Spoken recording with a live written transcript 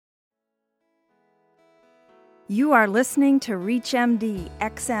You are listening to ReachMD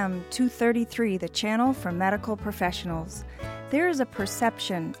XM 233, the channel for medical professionals. There is a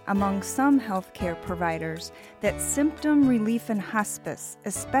perception among some healthcare providers that symptom relief in hospice,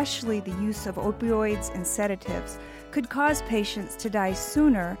 especially the use of opioids and sedatives, could cause patients to die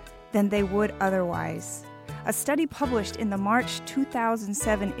sooner than they would otherwise. A study published in the March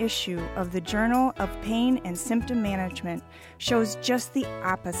 2007 issue of the Journal of Pain and Symptom Management shows just the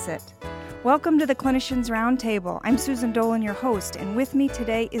opposite. Welcome to the Clinicians Roundtable. I'm Susan Dolan, your host, and with me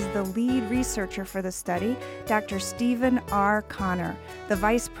today is the lead researcher for the study, Dr. Stephen R. Connor, the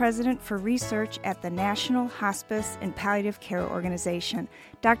Vice President for Research at the National Hospice and Palliative Care Organization.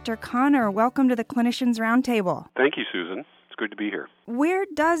 Dr. Connor, welcome to the Clinicians Roundtable. Thank you, Susan. It's good to be here. Where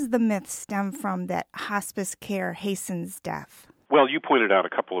does the myth stem from that hospice care hastens death? Well, you pointed out a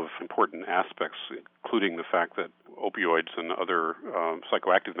couple of important aspects, including the fact that opioids and other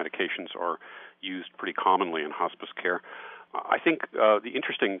psychoactive medications are used pretty commonly in hospice care. I think the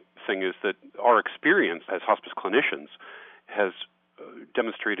interesting thing is that our experience as hospice clinicians has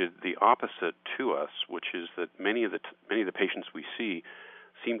demonstrated the opposite to us, which is that many of the patients we see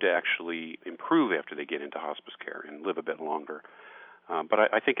seem to actually improve after they get into hospice care and live a bit longer. But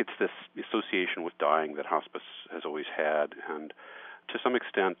I think it's this association with dying that hospice has always had. And to some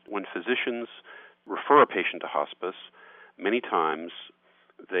extent, when physicians refer a patient to hospice, many times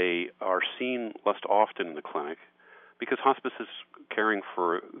they are seen less often in the clinic because hospice is caring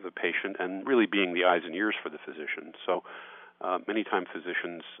for the patient and really being the eyes and ears for the physician. So many times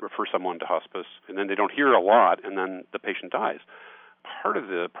physicians refer someone to hospice and then they don't hear a lot and then the patient dies. Part of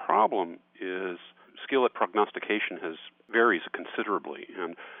the problem is skill at prognostication varies considerably,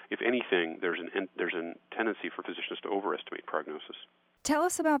 and if anything, there's a tendency for physicians to overestimate prognosis. Tell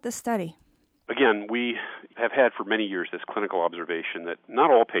us about the study. Again, we have had for many years this clinical observation that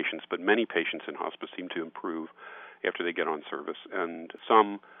not all patients, but many patients in hospice seem to improve after they get on service, and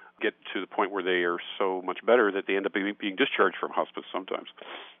some get to the point where they are so much better that they end up being discharged from hospice sometimes.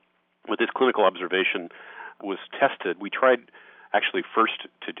 When this clinical observation was tested, we tried actually first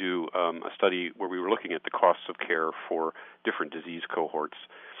to do a study where we were looking at the costs of care for different disease cohorts.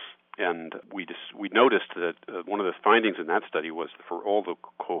 And we noticed that one of the findings in that study was for all the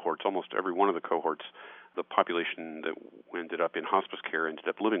cohorts, almost every one of the cohorts, the population that ended up in hospice care ended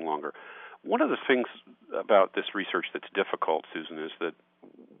up living longer. One of the things about this research that's difficult, Susan, is that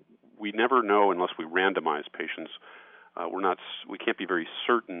we never know unless we randomize patients. We can't be very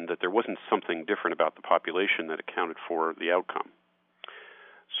certain that there wasn't something different about the population that accounted for the outcome.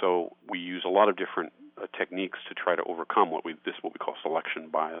 So we use a lot of different techniques to try to overcome what we call selection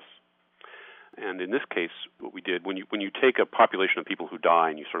bias. And in this case, what we did, when you take a population of people who die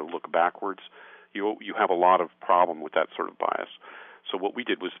and you sort of look backwards, you have a lot of problem with that sort of bias. So what we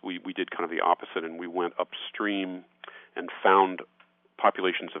did was we did kind of the opposite, and we went upstream and found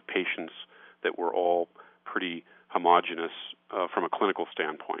populations of patients that were all pretty homogeneous from a clinical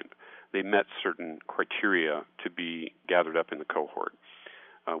standpoint. They met certain criteria to be gathered up in the cohort.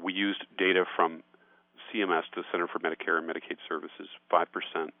 We used data from CMS, the Center for Medicare and Medicaid Services, 5%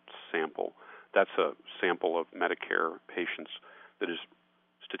 sample. That's a sample of Medicare patients that is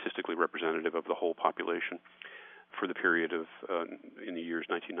statistically representative of the whole population for the period of in the years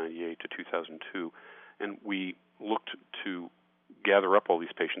 1998 to 2002. And we looked to gather up all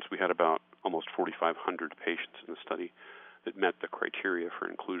these patients. We had about almost 4,500 patients in the study that met the criteria for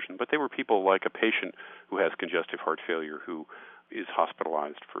inclusion. But they were people like a patient who has congestive heart failure who is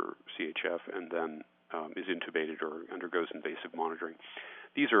hospitalized for CHF and then is intubated or undergoes invasive monitoring.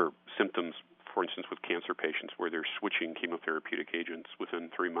 These are symptoms, for instance, with cancer patients where they're switching chemotherapeutic agents within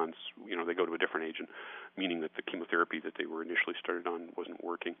 3 months. They go to a different agent, meaning that the chemotherapy that they were initially started on wasn't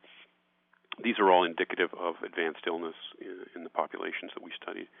working. These are all indicative of advanced illness in the populations that we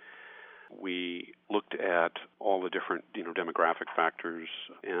studied. We looked at all the different demographic factors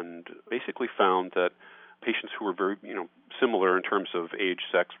and basically found that patients who were very similar in terms of age,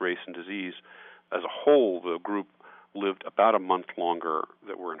 sex, race, and disease, as a whole, the group lived about a month longer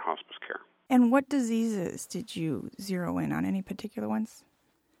that were in hospice care. And what diseases did you zero in on? Any particular ones?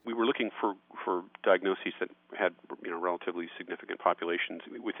 We were looking for diagnoses that had relatively significant populations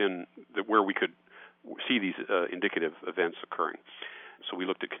within where we could see these indicative events occurring. So we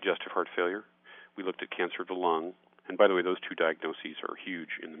looked at congestive heart failure. We looked at cancer of the lung. And by the way, those two diagnoses are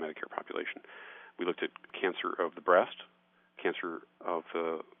huge in the Medicare population. We looked at cancer of the breast, cancer of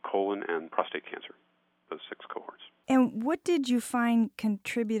the colon, and prostate cancer, those 6 cohorts. And what did you find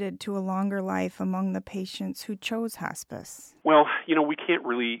contributed to a longer life among the patients who chose hospice? Well, we can't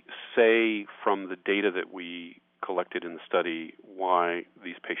really say from the data that we collected in the study why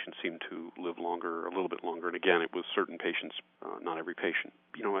these patients seem to live longer, a little bit longer. And again, certain patients, not every patient.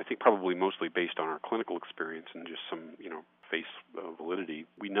 I think probably mostly based on our clinical experience and just some, face validity.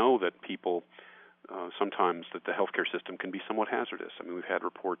 We know that people sometimes that the healthcare system can be somewhat hazardous. I mean, we've had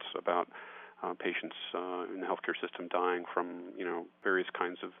reports about patients in the healthcare system dying from, various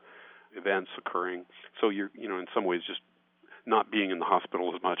kinds of events occurring. So you're, in some ways just not being in the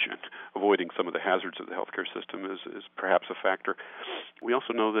hospital as much and avoiding some of the hazards of the healthcare system is perhaps a factor. We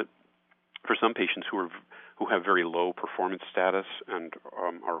also know that for some patients who have very low performance status and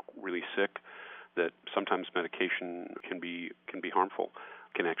are really sick, that sometimes medication can be harmful,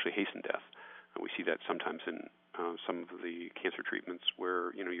 can actually hasten death. And we see that sometimes in some of the cancer treatments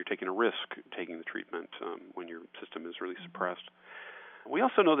where you're taking a risk taking the treatment when your system is really suppressed. We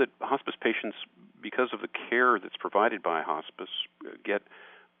also know that hospice patients, because of the care that's provided by hospice, get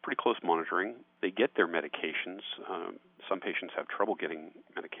pretty close monitoring. They get their medications. Some patients have trouble getting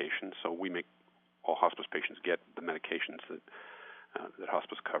medications, so we make all hospice patients get the medications that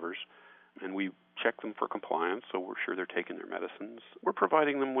hospice covers. And we check them for compliance, so we're sure they're taking their medicines. We're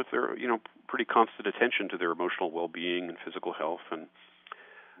providing them with their, pretty constant attention to their emotional well-being and physical health, and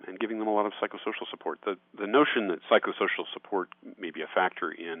giving them a lot of psychosocial support. The notion that psychosocial support may be a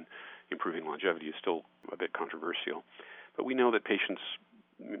factor in improving longevity is still a bit controversial. But we know that patients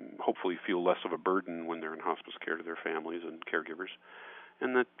hopefully feel less of a burden when they're in hospice care to their families and caregivers.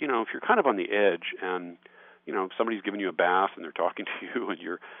 And that, if you're kind of on the edge and, somebody's giving you a bath and they're talking to you and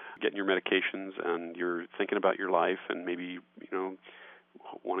you're getting your medications and you're thinking about your life and maybe,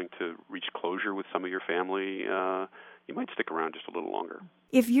 wanting to reach closure with some of your family, you might stick around just a little longer.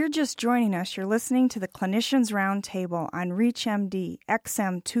 If you're just joining us, you're listening to the Clinicians Roundtable on ReachMD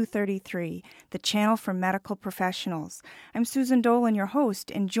XM 233, the channel for medical professionals. I'm Susan Dolan, your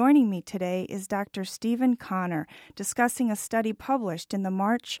host, and joining me today is Dr. Stephen Connor, discussing a study published in the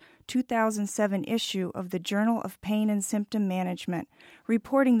March 2007 issue of the Journal of Pain and Symptom Management,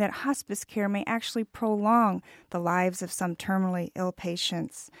 reporting that hospice care may actually prolong the lives of some terminally ill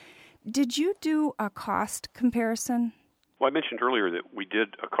patients. Did you do a cost comparison? Well, I mentioned earlier that we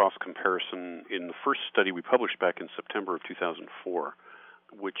did a cost comparison in the first study we published back in September of 2004,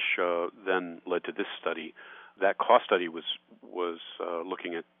 which then led to this study. That cost study was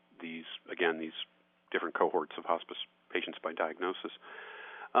looking at these different cohorts of hospice patients by diagnosis.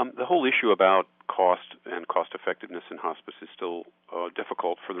 The whole issue about cost and cost effectiveness in hospice is still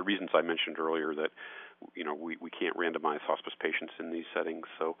difficult for the reasons I mentioned earlier, that we can't randomize hospice patients in these settings,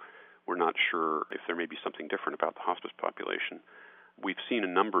 so we're not sure if there may be something different about the hospice population. We've seen a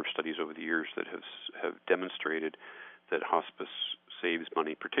number of studies over the years that have demonstrated that hospice saves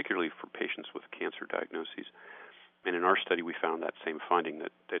money, particularly for patients with cancer diagnoses. And in our study, we found that same finding,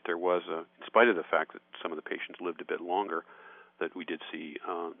 that there was, in spite of the fact that some of the patients lived a bit longer, that we did see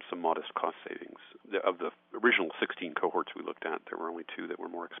some modest cost savings. Of the original 16 cohorts we looked at, there were only 2 that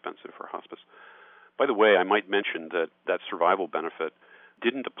were more expensive for hospice. By the way, I might mention that survival benefit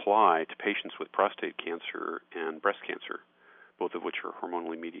didn't apply to patients with prostate cancer and breast cancer, both of which are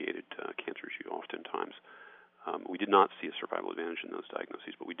hormonally mediated cancers oftentimes. We did not see a survival advantage in those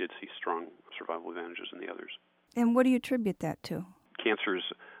diagnoses, but we did see strong survival advantages in the others. And what do you attribute that to? Cancers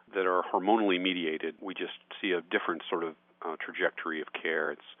that are hormonally mediated, we just see a different sort of trajectory of care.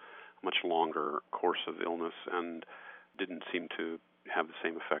 It's a much longer course of illness and didn't seem to have the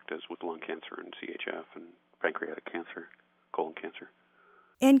same effect as with lung cancer and CHF and pancreatic cancer, colon cancer.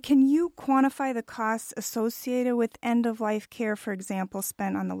 And can you quantify the costs associated with end-of-life care, for example,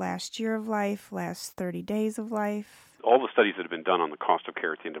 spent on the last year of life, last 30 days of life? All the studies that have been done on the cost of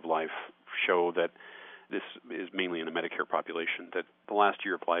care at the end of life show that this is mainly in the Medicare population, that the last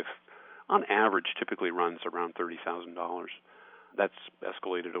year of life, on average, typically runs around $30,000. That's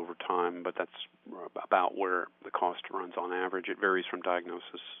escalated over time, but that's about where the cost runs on average. It varies from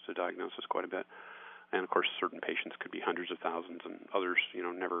diagnosis to diagnosis quite a bit. And, of course, certain patients could be hundreds of thousands, and others,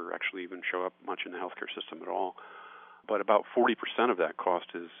 never actually even show up much in the healthcare system at all. But about 40% of that cost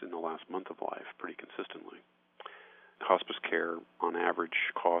is in the last month of life, pretty consistently. Hospice care, on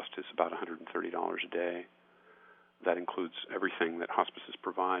average, cost is about $130 a day. That includes everything that hospices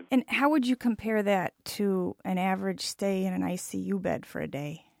provide. And how would you compare that to an average stay in an ICU bed for a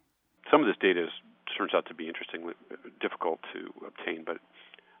day? Some of this data turns out to be interestingly difficult to obtain, but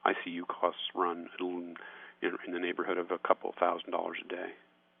ICU costs run in the neighborhood of a couple $1,000s a day.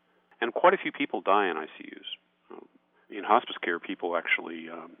 And quite a few people die in ICUs. In hospice care, people actually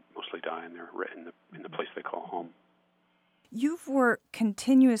mostly die in the place they call home. You've worked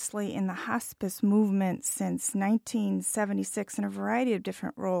continuously in the hospice movement since 1976 in a variety of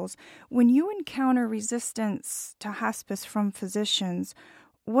different roles. When you encounter resistance to hospice from physicians,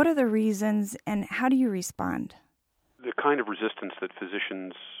 what are the reasons and how do you respond? the kind of resistance that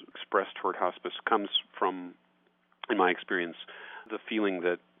physicians express toward hospice comes from, in my experience, the feeling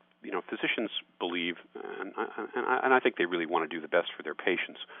that physicians believe, and I think they really want to do the best for their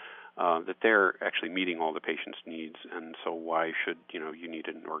patients, that they're actually meeting all the patients' needs, and so why should you need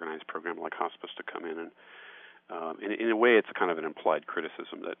an organized program like hospice to come in? And in a way, it's kind of an implied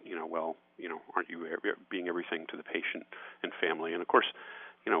criticism that aren't you being everything to the patient and family? And of course,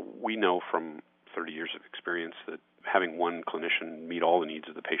 we know from 30 years of experience that having one clinician meet all the needs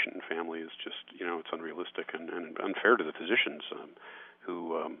of the patient and family is just it's unrealistic and unfair to the physicians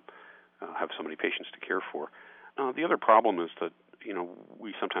who have so many patients to care for. The other problem is that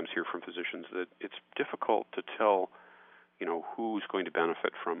we sometimes hear from physicians that it's difficult to tell who's going to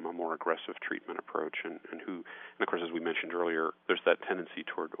benefit from a more aggressive treatment approach and who. And of course, as we mentioned earlier, there's that tendency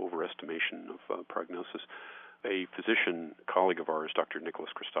toward overestimation of prognosis. A physician colleague of ours, Dr.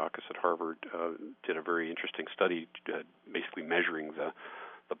 Nicholas Christakis at Harvard, did a very interesting study basically measuring the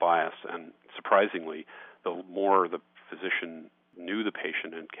bias, and surprisingly, the more the physician knew the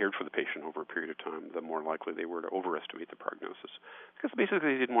patient and cared for the patient over a period of time, the more likely they were to overestimate the prognosis. Because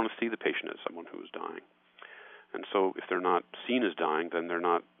basically they didn't want to see the patient as someone who was dying. And so if they're not seen as dying, then they're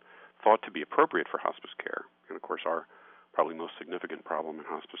not thought to be appropriate for hospice care. And of course, our probably most significant problem in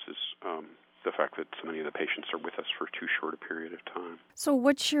hospice is the fact that so many of the patients are with us for too short a period of time. So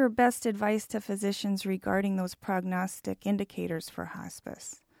what's your best advice to physicians regarding those prognostic indicators for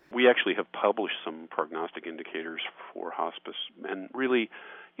hospice? We actually have published some prognostic indicators for hospice. And really,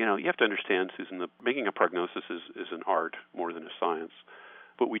 you have to understand, Susan, that making a prognosis is an art more than a science.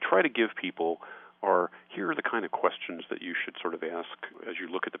 But we try to give people here are the kind of questions that you should sort of ask as you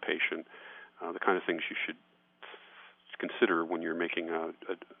look at the patient, the kind of things you should consider when you're making a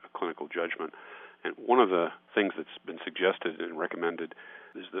clinical judgment. And one of the things that's been suggested and recommended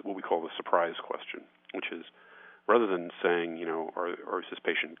is that what we call the surprise question, which is rather than saying, or is this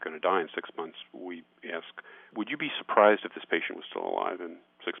patient going to die in 6 months, we ask, would you be surprised if this patient was still alive in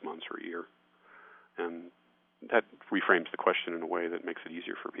 6 months or a year? And that reframes the question in a way that makes it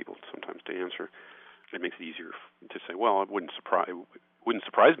easier for people sometimes to answer. It makes it easier to say, well, it wouldn't surprise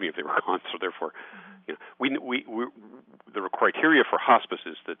me if they were gone. So therefore, the criteria for hospice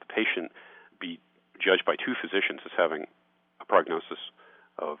is that the patient be judged by two physicians as having a prognosis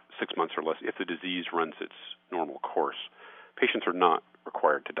of 6 months or less if the disease runs its normal course. Patients are not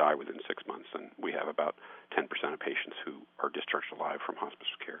required to die within 6 months, and we have about 10% of patients who are discharged alive from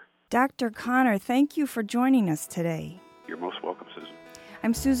hospice care. Dr. Conner, thank you for joining us today. You're most welcome, Susan.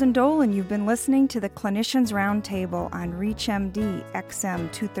 I'm Susan Dolan. You've been listening to the Clinicians Roundtable on ReachMD XM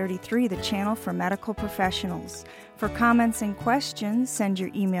 233, the channel for medical professionals. For comments and questions, send your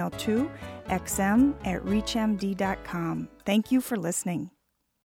email to xm@reachmd.com. Thank you for listening.